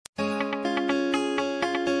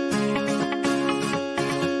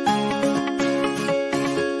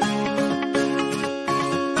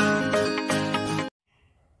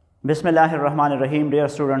बिस्मिल्लाहिर्रहमानिर्रहीम। Dear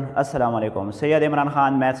student अस्सलाम वालेकुम। सैयद इमरान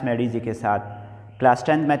ख़ान मैथ्स में डीजी के साथ क्लास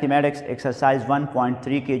 10 मैथमेटिक्स एक्सरसाइज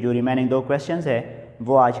 1.3 के जो रिमेनिंग दो क्वेश्चंस है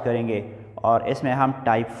वो आज करेंगे और इसमें हम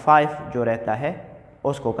टाइप 5 जो रहता है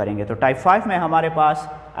उसको करेंगे। तो टाइप 5 में हमारे पास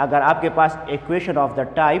अगर आपके पास equation of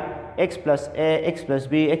the type x plus A x plus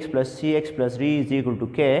B x plus C x plus D is equal to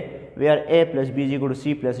के where A plus B is equal to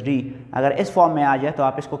C plus D, अगर इस फॉर्म में आ जाए तो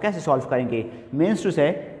आप इसको कैसे सॉल्व करेंगे। मीन्स टू से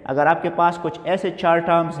अगर आपके पास कुछ ऐसे चार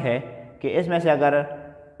टर्म्स है कि इसमें से अगर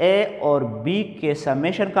ए और बी के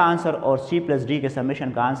समेशन का आंसर और सी प्लस डी के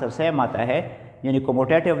समेशन का आंसर सेम आता है, यानी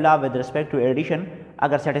कोमोटेटिव law with respect to addition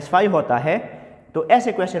अगर सेटिस्फाई होता है तो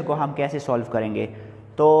ऐसे क्वेश्चन को हम कैसे सॉल्व करेंगे।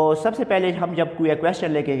 तो सबसे पहले हम जब कोई क्वेश्चन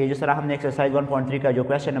लेके गए, जिस तरह हमने एक्सरसाइज 1.3 का जो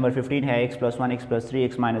क्वेश्चन नंबर 15 है x plus 1 x plus 3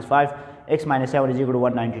 x minus 5 x minus 7 is equal to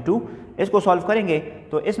 192, इसको सॉल्व करेंगे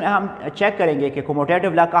तो इसमें हम चेक करेंगे कि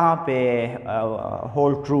कोमोटेटिव लॉ कहाँ पे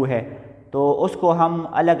होल्ड ट्रू है। तो उसको हम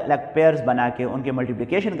अलग अलग पेयर्स बना के उनके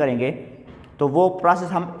मल्टीप्लिकेशन करेंगे। तो वो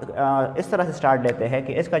प्रोसेस हम इस तरह से स्टार्ट लेते हैं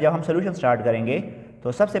कि इसका जब हम सोल्यूशन स्टार्ट करेंगे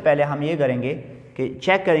तो सबसे पहले हम ये करेंगे कि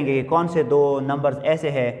चेक करेंगे कि कौन से दो नंबर्स ऐसे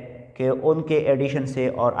हैं कि उनके एडिशन से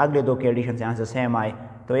और अगले दो के एडिशन से आंसर सेम आए।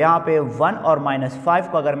 तो यहाँ पे 1 और -5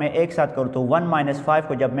 को अगर मैं एक साथ करूँ तो 1 - 5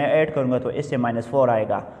 को जब मैं ऐड करूँगा तो इससे -4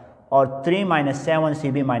 आएगा और 3 - 7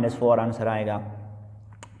 से भी -4 आंसर आएगा।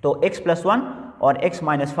 तो x प्लस 1 और x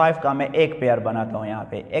माइनस 5 का मैं एक पेयर बनाता हूँ। यहाँ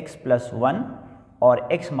पे x प्लस 1 और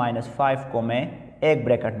x माइनस 5 को मैं एक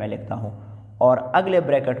ब्रैकेट में लिखता हूँ और अगले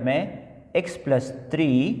ब्रैकेट में x प्लस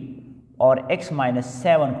 3 और x माइनस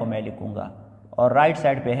 7 को मैं लिखूँगा और राइट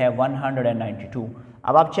साइड पे है 192।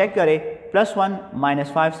 अब आप चेक करें, प्लस 1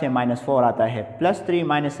 -5 से -4 आता है, प्लस 3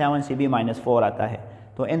 -7 से भी -4 आता है।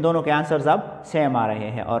 तो इन दोनों के आंसर्स अब सेम आ रहे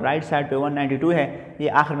हैं और राइट साइड पे 192 है। ये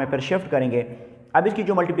आखिर में फिर शिफ्ट करेंगे। अब इसकी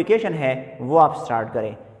जो मल्टीप्लिकेशन है वो आप स्टार्ट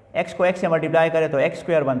करें। x को x से मल्टीप्लाई करें तो x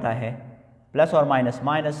स्क्वायर बनता है, प्लस और माइनस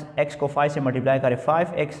माइनस x को 5 से मल्टीप्लाई करें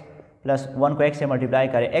 5x प्लस 1 को x से मल्टीप्लाई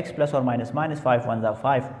करें x प्लस और माइनस माइनस 5 1 ज़ा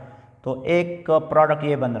 5। तो एक प्रोडक्ट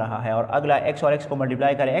ये बन रहा है और अगला x और x को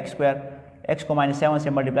मल्टीप्लाई करें x स्क्वायर, x को -7 से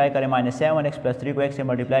मल्टीप्लाई करें -7x प्लस 3 को x से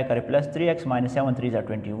मल्टीप्लाई करें प्लस 3x -7 3 ज़ा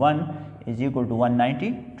 21 इज इक्वल टू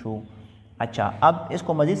 192। अच्छा, अब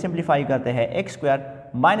इसको मज़ीद सिंप्लीफाई करते हैं। x square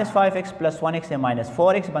 -5x plus 1x से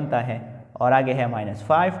 -4x बनता है और आगे है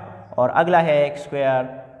 -5 और अगला है x square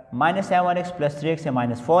 -7x plus 3x से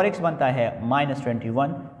 -4x बनता है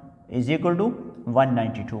 -21 इज इक्वल टू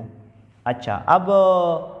 192। अच्छा, अब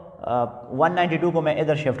 192 को मैं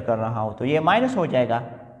इधर शिफ्ट कर रहा हूँ तो ये माइनस हो जाएगा,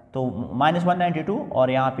 तो -192 और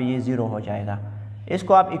यहाँ पे ये 0 हो जाएगा।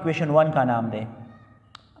 इसको आप इक्वेशन 1 का नाम दें।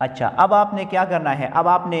 अच्छा, अब आपने क्या करना है, अब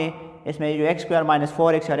आपने इसमें जो x स्क्वायर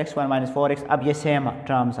 -4x और x स्क्वायर -4x अब ये सेम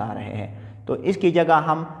टर्म्स आ रहे हैं तो इसकी जगह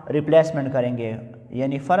हम रिप्लेसमेंट करेंगे।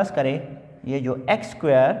 यानी फ़र्ज़ करें ये जो x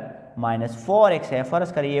स्क्वायर -4x है,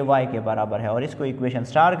 फ़र्ज़ करें ये y के बराबर है और इसको इक्वेशन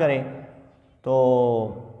स्टार करें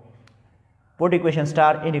तो put equation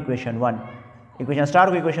star in equation 1। Equation star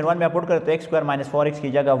को इक्वेशन 1 में पुट करें तो x स्क्वायर -4x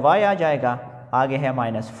की जगह y आ जाएगा, आगे है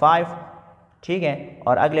 -5, ठीक है,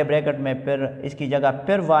 और अगले ब्रैकेट में फिर इसकी जगह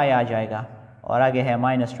फिर y आ जाएगा और आगे है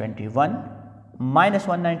 -21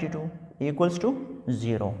 -192 इक्वल्स टू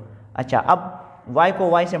 0। अच्छा, अब y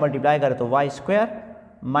को y से मल्टीप्लाई करें तो y स्क्वायर,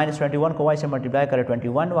 -21 को y से मल्टीप्लाई करें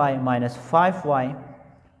 21y -5y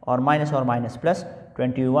और माइनस प्लस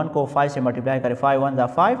 21 को 5 से मल्टीप्लाई करें 5 1 ज़ा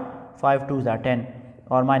 5 5 2 ज़ा 10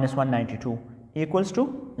 और -192 equals to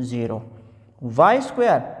 0। y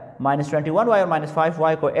square -21y और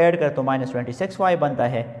 -5y को ऐड करें तो -26y बनता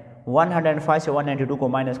है। 105 से 192 को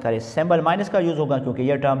माइनस करें, सिंबल माइनस का यूज़ होगा क्योंकि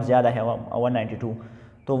ये टर्म ज़्यादा है 192।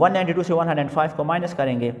 तो 192 से 105 को माइनस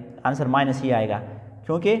करेंगे, आंसर माइनस ही आएगा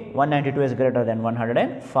क्योंकि 192 इज़ ग्रेटर देन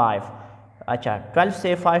 105। अच्छा, 12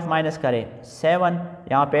 से 5 माइनस करें 7,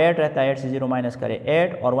 यहाँ पे 8 रहता है, 8 से 0 माइनस करें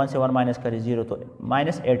 8 और 1 से 1 माइनस करें 0 तो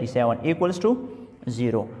 -87 इक्वल्स टू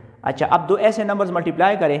 0। अच्छा, अब दो ऐसे नंबर्स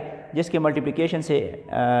मल्टीप्लाई करें जिसके मल्टीप्लिकेशन से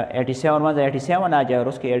 87 1 87 आ जाए और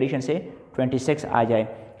उसके एडिशन से 26 आ जाए।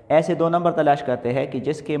 ऐसे दो नंबर तलाश करते हैं कि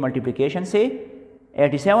जिसके मल्टीप्लिकेशन से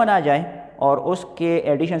 87 आ जाए और उसके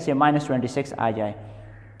एडिशन से -26 आ जाए।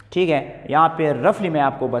 ठीक है, यहाँ पे रफली मैं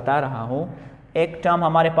आपको बता रहा हूँ, एक टर्म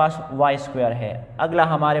हमारे पास y स्क्वायर है, अगला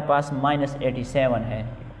हमारे पास -87 है,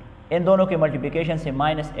 इन दोनों के मल्टीप्लिकेशन से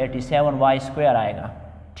 -87 y स्क्वायर आएगा।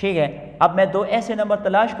 ठीक है, अब मैं दो ऐसे नंबर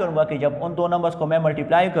तलाश करूँगा कि जब उन दो नंबर्स को मैं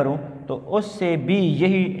मल्टीप्लाई करूँ तो उससे भी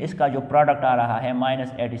यही इसका जो प्रोडक्ट आ रहा है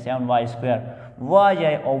 -87 y स्क्वायर वो आ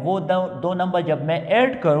जाए और वो दो नंबर जब मैं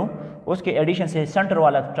ऐड करूँ उसके एडिशन से सेंटर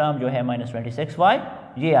वाला टर्म जो है -26y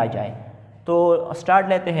ये आ जाए। तो स्टार्ट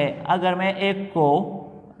लेते हैं। अगर मैं एक को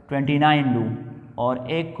 29 लूँ और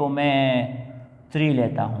एक को मैं 3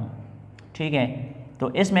 लेता हूँ ठीक है। तो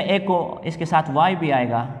इसमें एक को इसके साथ y भी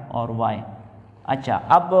आएगा और y। अच्छा,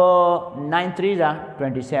 अब 9 3 ज़ा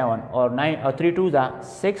 27 और 9 और 3 2 ज़ा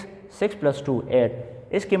 6, 6 + 2 8।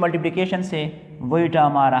 इसके मल्टीप्लिकेशन से वही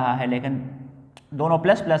टर्म आ रहा है, लेकिन दोनों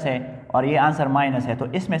प्लस प्लस है और ये आंसर माइनस है, तो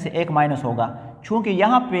इसमें से एक माइनस होगा। चूँकि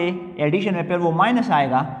यहाँ पे एडिशन में फिर वो माइनस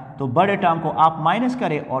आएगा, तो बड़े टर्म को आप माइनस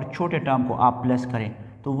करें और छोटे टर्म को आप प्लस करें।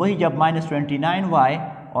 तो वही जब -29y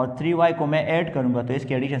और 3y को मैं ऐड करूँगा तो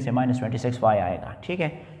इसके एडिशन से -26y आएगा। ठीक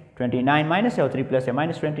है, 29 माइनस है और 3 प्लस है,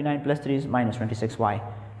 -29 + 3 -26y।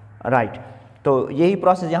 राइट, तो यही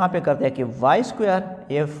प्रोसेस यहाँ पे करते हैं कि y²,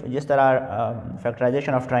 ये जिस तरह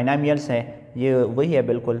फैक्टराइजेशन ऑफ ट्राइनोमियल्स है ये वही है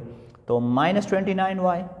बिल्कुल। तो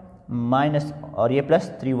 -29y माइनस और ये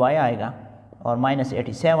 +3y आएगा और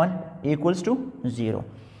 -87 = 0।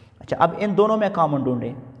 अच्छा, अब इन दोनों में कॉमन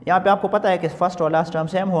ढूंढें। यहाँ पे आपको पता है कि फर्स्ट और लास्ट टर्म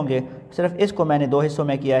सेम होंगे, सिर्फ इसको मैंने दो हिस्सों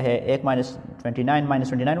में किया है, एक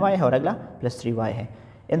 -29y है और अगला +3y है।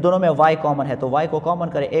 इन दोनों में y कॉमन है, तो y को कॉमन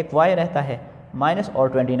करें, एक y रहता है माइनस और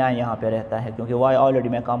 29 यहाँ पे रहता है, क्योंकि y ऑलरेडी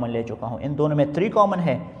मैं कॉमन ले चुका हूँ। इन दोनों में 3 कॉमन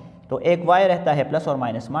है, तो एक y रहता है प्लस और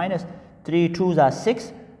माइनस, 3 2 ज़ा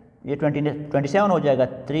 6, ये 27 हो जाएगा,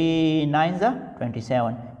 3 9 ज़ा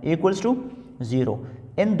 27 = 0।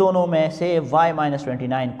 इन दोनों में से y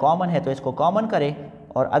 -29 कॉमन है, तो इसको कॉमन करें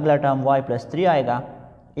और अगला टर्म y + 3 आएगा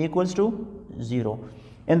 = 0।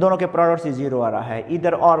 इन दोनों के प्रोडक्ट से 0 आ रहा है।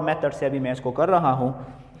 इधर और मेथड से अभी मैं इसको कर रहा हूँ,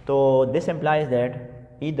 तो दिस इम्प्लाइज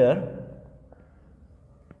दैट इधर,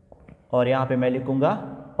 और यहाँ पे मैं लिखूँगा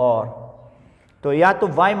और, तो या तो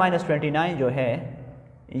y -29 जो है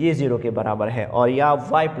ये 0 के बराबर है, और या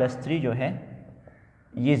y + 3 जो है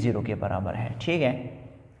ये 0 के बराबर है। ठीक है,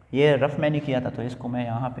 ये रफ मैंने किया था तो इसको मैं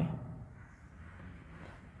यहाँ पे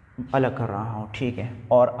अलग कर रहा हूँ। ठीक है,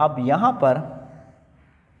 और अब यहाँ पर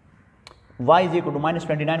y =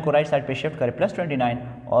 -29 को राइट साइड पे शिफ्ट करें +29,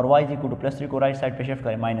 और y = +3 को राइट साइड पे शिफ्ट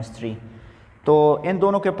करें -3। तो इन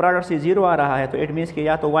दोनों के प्रोडक्ट से 0 आ रहा है, तो इट मीन्स कि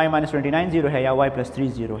या तो y -29 0 है या y +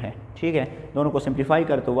 3 0 है। ठीक है, दोनों को सिंप्लीफाई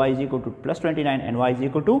कर तो y = +29 एंड y =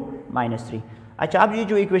 -3। अच्छा, अब ये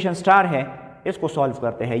जो इक्वेशन स्टार है इसको सॉल्व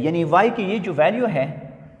करते हैं, यानी y की ये जो वैल्यू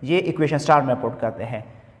है ये इक्वेशन स्टार में पुट करते हैं।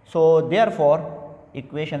 So therefore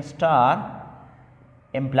equation star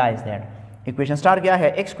implies that, equation star क्या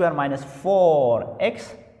है, x² -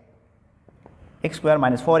 4x =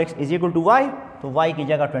 y, तो y की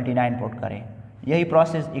जगह 29 पुट करें। यही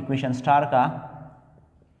प्रोसेस इक्वेशन स्टार का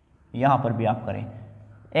यहाँ पर भी आप करें,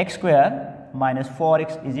 x² -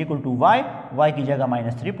 4x = y की जगह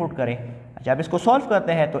 -3 पुट करें। अच्छा, अब इसको सॉल्व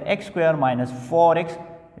करते हैं, तो x² - 4x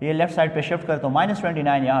ये लेफ्ट साइड पे शिफ्ट कर तो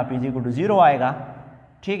 -29 यहाँ पे = 0 आएगा।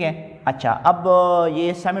 ठीक है, अच्छा, अब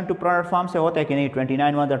ये सम इनटू प्रोडक्ट फॉर्म से होता है कि नहीं,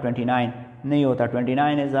 29 1 29 नहीं होता,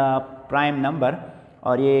 29 इज़ अ प्राइम नंबर,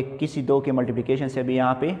 और ये किसी दो के मल्टीप्लिकेशन से भी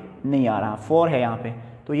यहाँ पे नहीं आ रहा, 4 है यहाँ पे,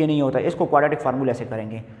 तो ये नहीं होता। इसको क्वाड्रेटिक फार्मूला से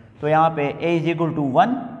करेंगे, तो यहाँ पे a =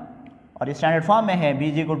 1 और ये स्टैंडर्ड फॉर्म में है,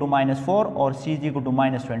 b = -4 और c =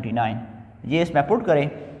 -29। ये इसमें पुट करें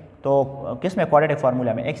तो किस में, क्वाड्रेटिक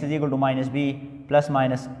फार्मूला में, x = -b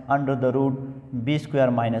 ±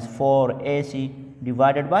 √b² - 4ac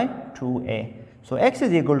divided by 2a। So x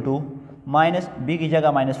 = b की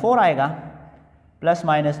जगह -4 आएगा, प्लस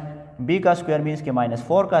माइनस b का स्क्वायर मीन्स के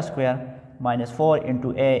 -4 का square, -4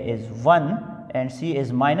 × a is 1 and c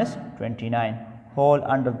is -29 whole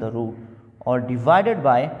under the root, और divided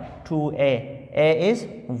by 2a, a is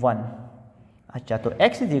 1। अच्छा, तो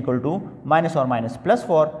x = और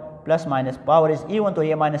 +4 plus minus power is even, तो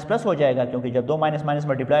ये माइनस प्लस हो जाएगा, क्योंकि जब दो माइनस माइनस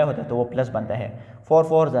मल्टीप्लाई होता है तो वो प्लस बनता है। 4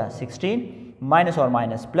 4 ज़ा 16, माइनस और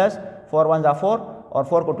माइनस प्लस, 4 1 ज़ा 4 और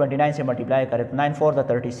 4 को 29 से मल्टीप्लाई करें तो 9 4 ज़ा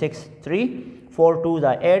 36, 3 4 2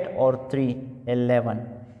 ज़ा 8 और 3 11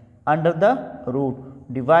 under the root,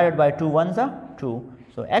 divided by 2 1 ज़ा 2।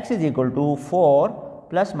 सो x is equal to 4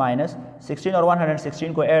 plus minus 16 और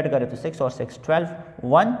 116 को ऐड करें तो 6 और 6 12,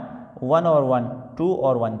 1 1 और 1 2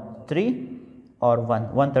 और 1 3 और 1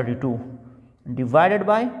 132 divided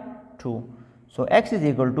by 2। So x is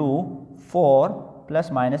equal to 4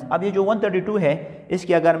 plus minus, अब ये जो 132 है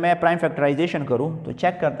इसकी अगर मैं प्राइम फैक्टराइजेशन करूँ तो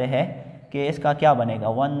चेक करते हैं कि इसका क्या बनेगा।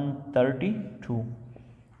 132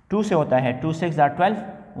 2 से होता है, 2 6 ज़ा 12,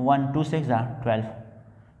 1 2 6 ज़ा 12,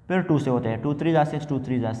 फिर 2 से होते हैं 2 3 ज़ा 6, 2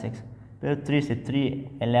 3 ज़ा 6, फिर 3 से 3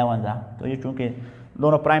 11 ज़ा। तो ये चूँकि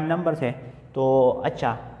दोनों प्राइम नंबर्स है तो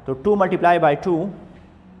अच्छा, तो 2 multiply by 2,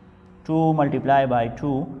 2 multiply by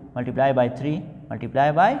 2 multiply by 3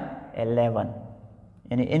 multiply by 11,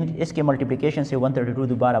 यानी इन इसके मल्टीप्लिकेशन से 132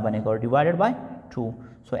 दोबारा बनेगा और divided by 2।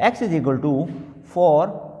 So x is equal to 4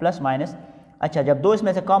 plus minus, अच्छा जब दो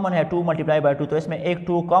इसमें से कॉमन है 2 मल्टीप्लाई बाई 2 तो इसमें एक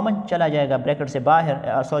 2 कॉमन चला जाएगा ब्रैकेट से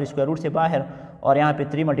बाहर, सॉरी स्क्वायर रूट से बाहर, और यहाँ पे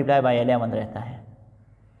 3 मल्टीप्लाई बाई 11 रहता है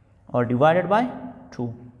और डिवाइडेड बाय 2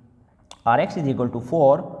 और x इज इक्वल टू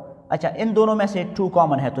 4। अच्छा, इन दोनों में से 2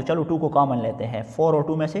 कॉमन है तो चलो 2 को कॉमन लेते हैं। 4 और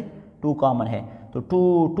 2 में से 2 कॉमन है तो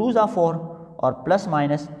 2 ज़ा 4 और प्लस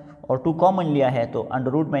माइनस और 2 कॉमन लिया है तो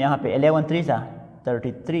अंडर रूट में यहाँ पे 11 3 ज़ा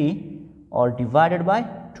 33 और डिवाइडेड बाय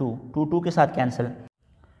 2 के साथ cancel.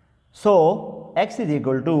 So x is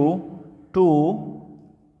equal to 2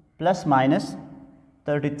 plus minus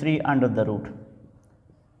 33 under the root.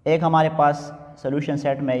 एक हमारे पास सोल्यूशन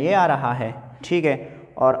सेट में ये आ रहा है, ठीक है।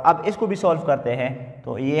 और अब इसको भी सॉल्व करते हैं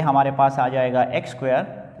तो ये हमारे पास आ जाएगा x square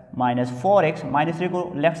minus 4x minus 3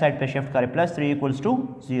 को लेफ्ट साइड पे शिफ्ट करें plus 3 equals to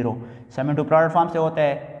 0। Some into product form से होता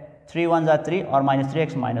है 3 1 ज़ा 3 और minus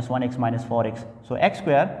 3x minus 1x minus 4x। So x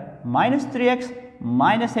square minus 3x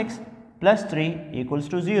minus x plus 3 equals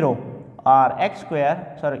to 0 और x square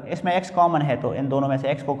sorry इसमें x कॉमन है तो इन दोनों में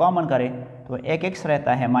से x को कॉमन करें तो एक x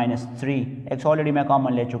रहता है माइनस 3, x ऑलरेडी मैं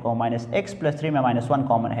कॉमन ले चुका हूँ, माइनस x प्लस 3 में माइनस 1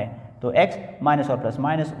 कॉमन है तो x माइनस और प्लस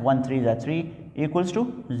माइनस 1 3 ज़ा 3 इक्वल्स टू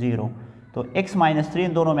 0। तो x माइनस 3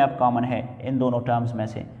 इन दोनों में अब कॉमन है इन दोनों टर्म्स में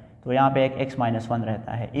से तो यहाँ पे एक x माइनस 1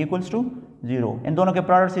 रहता है इक्वल्स टू 0। इन दोनों के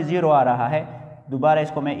प्रोडक्ट से 0 आ रहा है। दोबारा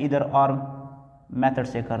इसको मैं इधर और मेथड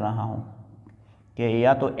से कर रहा हूँ कि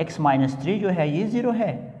या तो x माइनस 3 जो है ये 0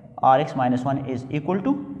 है और x minus 1 is equal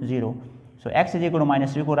to 0। So x is equal to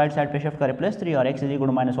minus 3 को राइट साइड पे शिफ्ट करें प्लस 3 और x is equal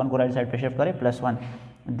to minus 1 को राइट साइड पे शिफ्ट करें प्लस 1।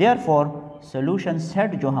 देयरफॉर सोल्यूशन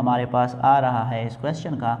सेट जो हमारे पास आ रहा है इस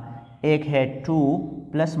क्वेश्चन का, एक है 2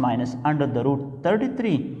 plus minus under the root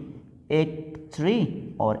 33, एक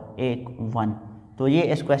 3 और एक 1। तो ये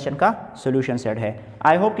इस क्वेश्चन का सोल्यूशन सेट है।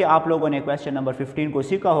 आई होप कि आप लोगों ने क्वेश्चन नंबर 15 को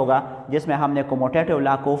सीखा होगा जिसमें हमने कम्यूटेटिव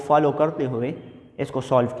लॉ को फॉलो करते हुए इसको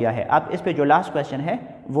सॉल्व किया है। अब इस पे जो लास्ट क्वेश्चन है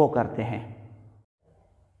वो करते हैं।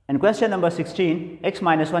 इन question number 16 x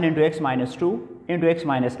minus 1 into x minus 2 into x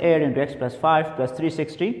minus 8 into x plus 5 plus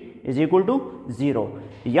 360 is equal to 0।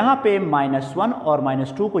 यहाँ पे माइनस 1 और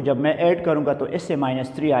माइनस 2 को जब मैं ऐड करूँगा तो इससे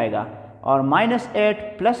माइनस 3 आएगा और माइनस 8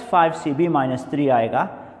 प्लस 5 से भी माइनस 3 आएगा।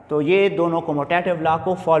 तो ये दोनों कम्यूटेटिव लॉ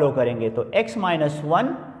को फॉलो करेंगे तो x माइनस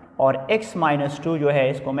 1 और x माइनस 2 जो है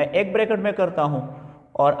इसको मैं एक ब्रैकेट में करता हूँ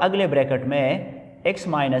और अगले ब्रैकेट में x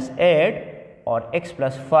माइनस 8 और x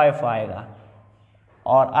प्लस 5 आएगा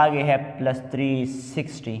और आगे है प्लस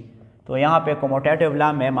 360। तो यहाँ पे कम्यूटेटिव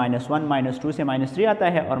लॉ में माइनस 1 माइनस 2 से माइनस 3 आता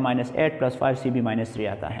है और माइनस 8 प्लस 5 से भी माइनस 3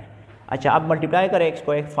 आता है। अच्छा, अब मल्टीप्लाई करें x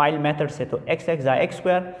को एक फाइल मेथड से तो x x ज़ा x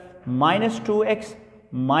square minus 2x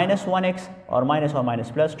minus 1x और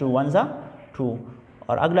माइनस प्लस 2 1 ज़ा 2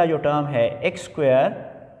 और अगला जो टर्म है x square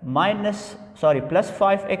plus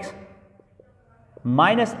 5x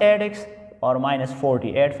minus 8x और माइनस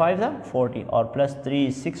 40 8 5 ज़ा 40 और प्लस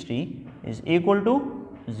 360 इज इक्वल टू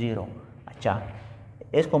 0। अच्छा,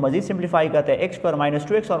 इसको मज़ीद सिंप्लीफाई करते हैं एक्स स्क्वायर माइनस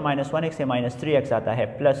 2x और माइनस 1x से माइनस 3x आता है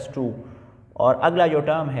प्लस 2 और अगला जो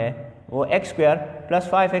टर्म है वो x square plus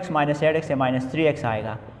 5x minus 8x से माइनस 3x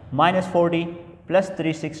आएगा minus 40 plus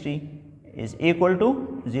 360 is equal to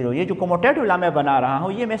 0। ये जो कम्यूटेटिव लॉ मैं बना रहा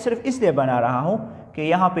हूँ ये मैं सिर्फ इसलिए बना रहा हूँ कि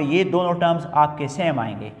यहाँ पे ये दोनों टर्म्स आपके सेम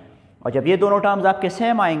आएंगे और जब ये दोनों टर्म्स आपके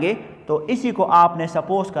सेम आएंगे तो इसी को आपने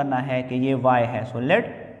सपोज करना है कि ये y है। So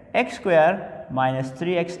let x square minus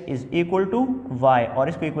 3x is equal to y और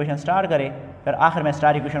इसको इक्वेशन स्टार करें फिर आखिर में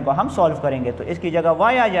स्टार इक्वेशन को हम सॉल्व करेंगे तो इसकी जगह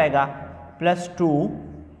y आ जाएगा प्लस 2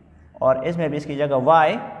 और इसमें भी इसकी जगह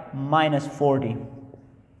y माइनस 40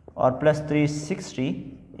 और प्लस 360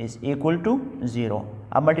 इज इक्वल टू 0।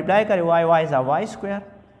 अब मल्टीप्लाई करें y ज़ा वाई स्क्वायर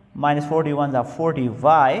माइनस 41 ज़ा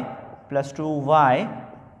 40y प्लस 2y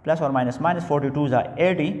प्लस और माइनस 42 ज़ा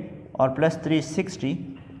 80 और प्लस 360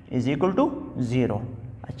 इज इक्वल टू 0।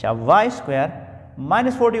 अच्छा, वाई स्क्वायर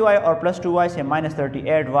माइनस 40y और प्लस 2y से माइनस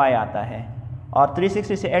 38y आता है और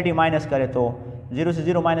 360 से 80 माइनस करे तो 0 से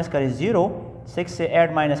 0 माइनस करे 0, 6 से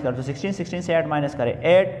 8 माइनस करे तो 16 से 8 माइनस करे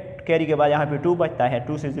 8, कैरी के बाद यहाँ पे 2 बचता है,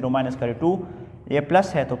 2 से 0 माइनस करे 2, ये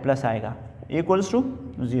प्लस है तो प्लस आएगा इक्वल्स टू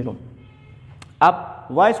 0। अब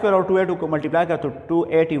वाई स्क्वायर और 2a2 को मल्टीप्लाई कर तो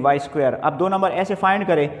 280y स्क्वायर। अब दो नंबर ऐसे फाइंड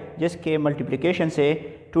करें जिसके मल्टीप्लिकेशन से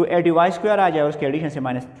 280y स्क्वायर आ जाए और उसके एडिशन से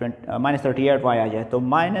माइनस 38y आ जाए तो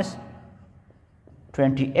माइनस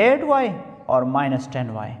 28y और माइनस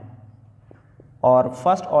 10y और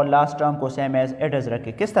फर्स्ट और लास्ट टर्म को सेम एज इट इज़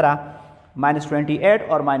रखें। किस तरह? माइनस 28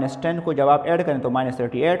 और माइनस 10 को जब आप ऐड करें तो माइनस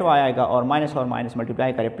 38y आएगा और माइनस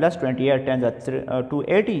मल्टीप्लाई करें प्लस 28 10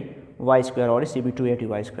 280y स्क्वायर और इससे भी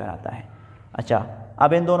 280y स्क्वायर आता है। अच्छा,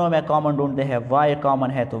 अब इन दोनों में कॉमन ढूंढते हैं, y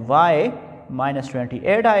कॉमन है तो y माइनस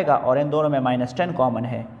 28 आएगा और इन दोनों में माइनस 10 कॉमन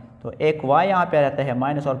है तो एक y यहाँ पे रहता है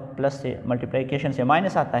माइनस और प्लस से मल्टीप्लिकेशन से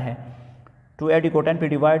माइनस आता है। 280 को 10 पे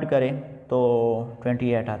डिवाइड करें तो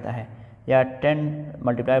 28 आता है। या 10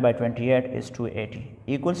 multiply by 28 is 280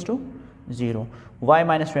 equals to 0। y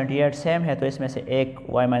minus 28 same है तो इसमें से एक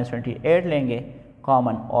y माइनस 28 लेंगे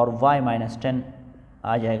कॉमन और y माइनस 10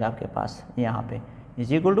 आ जाएगा आपके पास यहाँ पे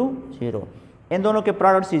इज इक्वल टू 0। इन दोनों के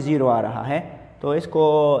प्रोडक्ट से 0 आ रहा है तो इसको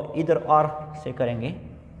इधर और से करेंगे।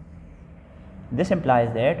 दिस इम्प्लाइज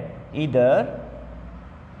दैट इधर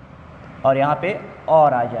और यहाँ पे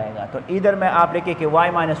और आ जाएगा तो इधर में आप लिखिए कि y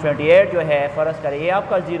माइनस 28 जो है फ़र्ज़ करें ये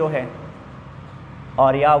आपका 0 है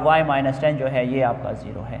और या y माइनस 10 जो है ये आपका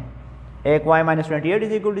 0 है। एक y minus 28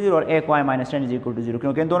 is equal to 0 और एक y minus 10 is equal to 0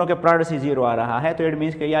 क्योंकि इन दोनों के प्रोडक्ट से 0 आ रहा है तो इट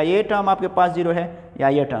मीन्स कि या ये टर्म आपके पास 0 है या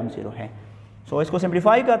ये टर्म 0 है। सो इसको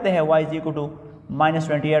सिंप्लीफाई करते हैं y is equal to minus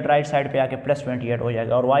 28 right side पे आके प्लस 28 हो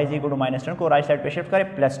जाएगा और y is equal to minus 10 को राइट साइड पे शिफ्ट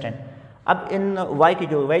करें प्लस 10। अब इन y की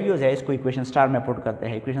जो वैल्यूज़ है इसको इक्वेशन स्टार में पुट करते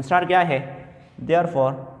हैं। इक्वेशन स्टार क्या है?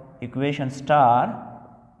 Therefore equation star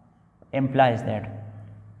implies that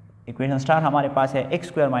equation star हमारे पास है x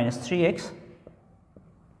square minus 3x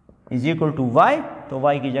is equal to y तो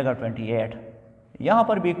y की जगह 28। यहाँ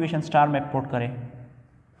पर भी इक्वेशन स्टार में पुट करें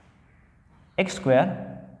x square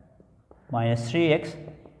minus 3x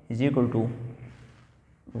is equal to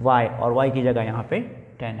y और y की जगह यहाँ पे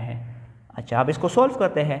 10 है। अच्छा अब इसको सॉल्व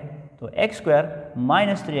करते हैं तो x square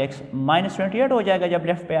minus 3x minus 28 हो जाएगा जब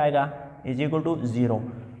लेफ्ट पे आएगा इज इक्वल टू 0।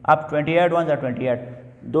 अब 28 1 28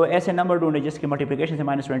 दो ऐसे नंबर ढूंढे जिसकी मल्टीप्लिकेशन से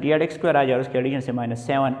माइनस 28 x स्क्वायर आ जाए और उसके एडिशन से माइनस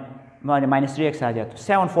 3x आ जाए तो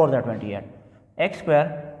 7 4 28 x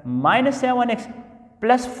square minus 7x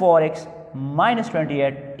plus 4x minus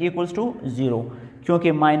 28 equals to 0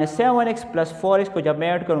 क्योंकि माइनस 7x प्लस 4x को जब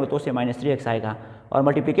मैं ऐड करूँगा तो उससे माइनस 3x आएगा और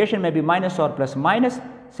मल्टीप्लिकेशन में भी माइनस और plus minus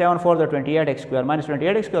 7 4 28 x square minus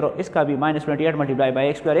 28 x square और इसका भी minus 28 multiply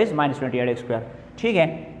by x square is minus 28 x square. ठीक है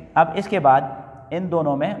अब इसके बाद इन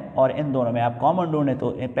दोनों में और इन दोनों में आप कॉमन ढूंढें तो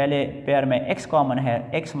पहले पेयर में x कॉमन है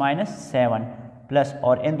x माइनस 7 प्लस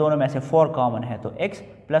और इन दोनों में से 4 कॉमन है तो x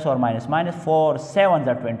प्लस और minus minus 4 7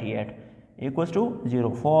 28 equals to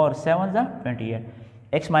 0 4 7 28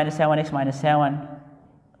 x minus 7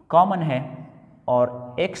 common है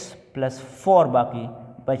और x प्लस 4 बाकी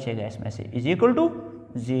बचेगा इसमें से इज इक्वल टू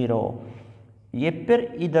 0। ये फिर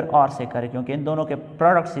इधर और से करें क्योंकि इन दोनों के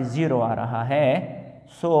प्रोडक्ट से 0 आ रहा है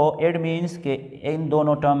सो इट मीन्स कि इन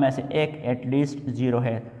दोनों टर्म में से एक एटलीस्ट 0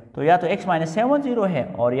 है तो या तो x माइनस 7 0 है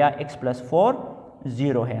और या x प्लस 4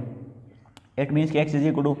 0 है। इट मीन्स कि x is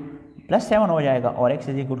equal two plus 7 हो जाएगा और x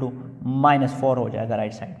is equal to minus 4 हो जाएगा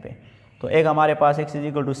राइट साइड पे। तो एक हमारे पास x is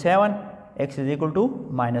equal to 7 x is equal to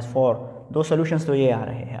minus 4 दो सोल्यूशंस तो ये आ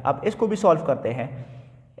रहे हैं। अब इसको भी सॉल्व करते हैं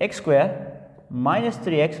x स्क्वायर माइनस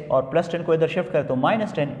 3x और प्लस 10 को इधर शिफ्ट करें तो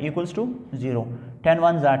माइनस 10 इक्वल्स टू 0 10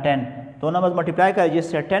 1 10 दो नंबर मल्टीप्लाई करें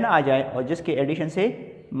जिससे 10 आ जाए और जिसके एडिशन से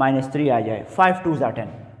माइनस 3 आ जाए 5 2 10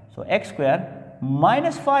 सो x square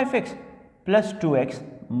minus 5x plus 2x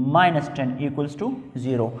minus 10 equals to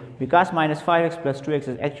 0 because minus 5x plus 2x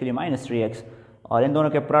is actually minus 3x और इन दोनों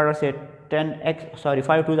के प्रोडक्ट से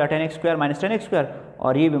 5 2 10x square minus 10x square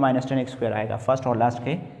और ये भी माइनस 10x स्क्वायर आएगा फर्स्ट और लास्ट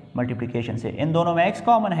के मल्टीप्लिकेशन से। इन दोनों में x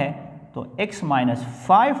कॉमन है तो x माइनस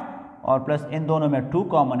 5 और प्लस इन दोनों में 2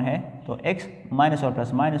 कॉमन है तो x माइनस और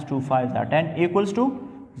प्लस माइनस 2 5 10 इक्वल्स टू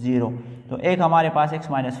 0। तो एक हमारे पास x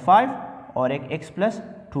माइनस 5 और एक x प्लस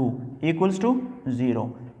 2 इक्वल्स टू 0।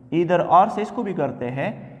 इधर और से इसको भी करते हैं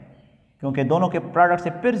क्योंकि दोनों के प्रोडक्ट से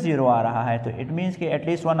फिर 0 आ रहा है तो इट मीन्स कि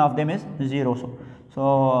at least one of them is 0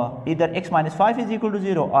 सो इधर x minus 5 is equal to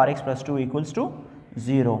 0 और x प्लस 2 इक्वल्स टू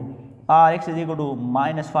 0 और x is equal to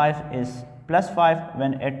minus 5 is plus 5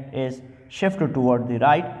 when it is shifted toward the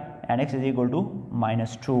right and x is equal to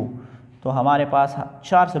minus 2। तो हमारे पास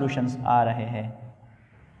 4 solutions आ रहे हैं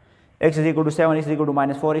x is equal to 7 x is equal to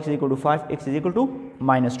minus 4 x is equal to 5 x is equal to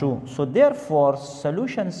minus 2। so therefore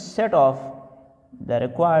solution set of the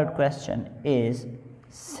required question is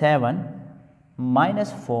 7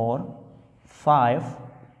 minus 4 5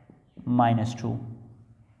 minus 2।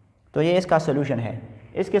 तो ये इसका solution है।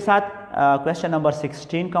 इसके साथ question number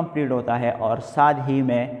 16 complete होता है और साथ ही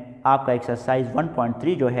में आपका एक्सरसाइज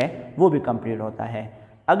 1.3 जो है वो भी कंप्लीट होता है।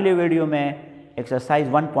 अगले वीडियो में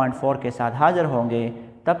एक्सरसाइज 1.4 के साथ हाज़िर होंगे।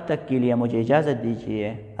 तब तक के लिए मुझे इजाज़त दीजिए।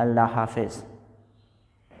 अल्लाह हाफ़िज़।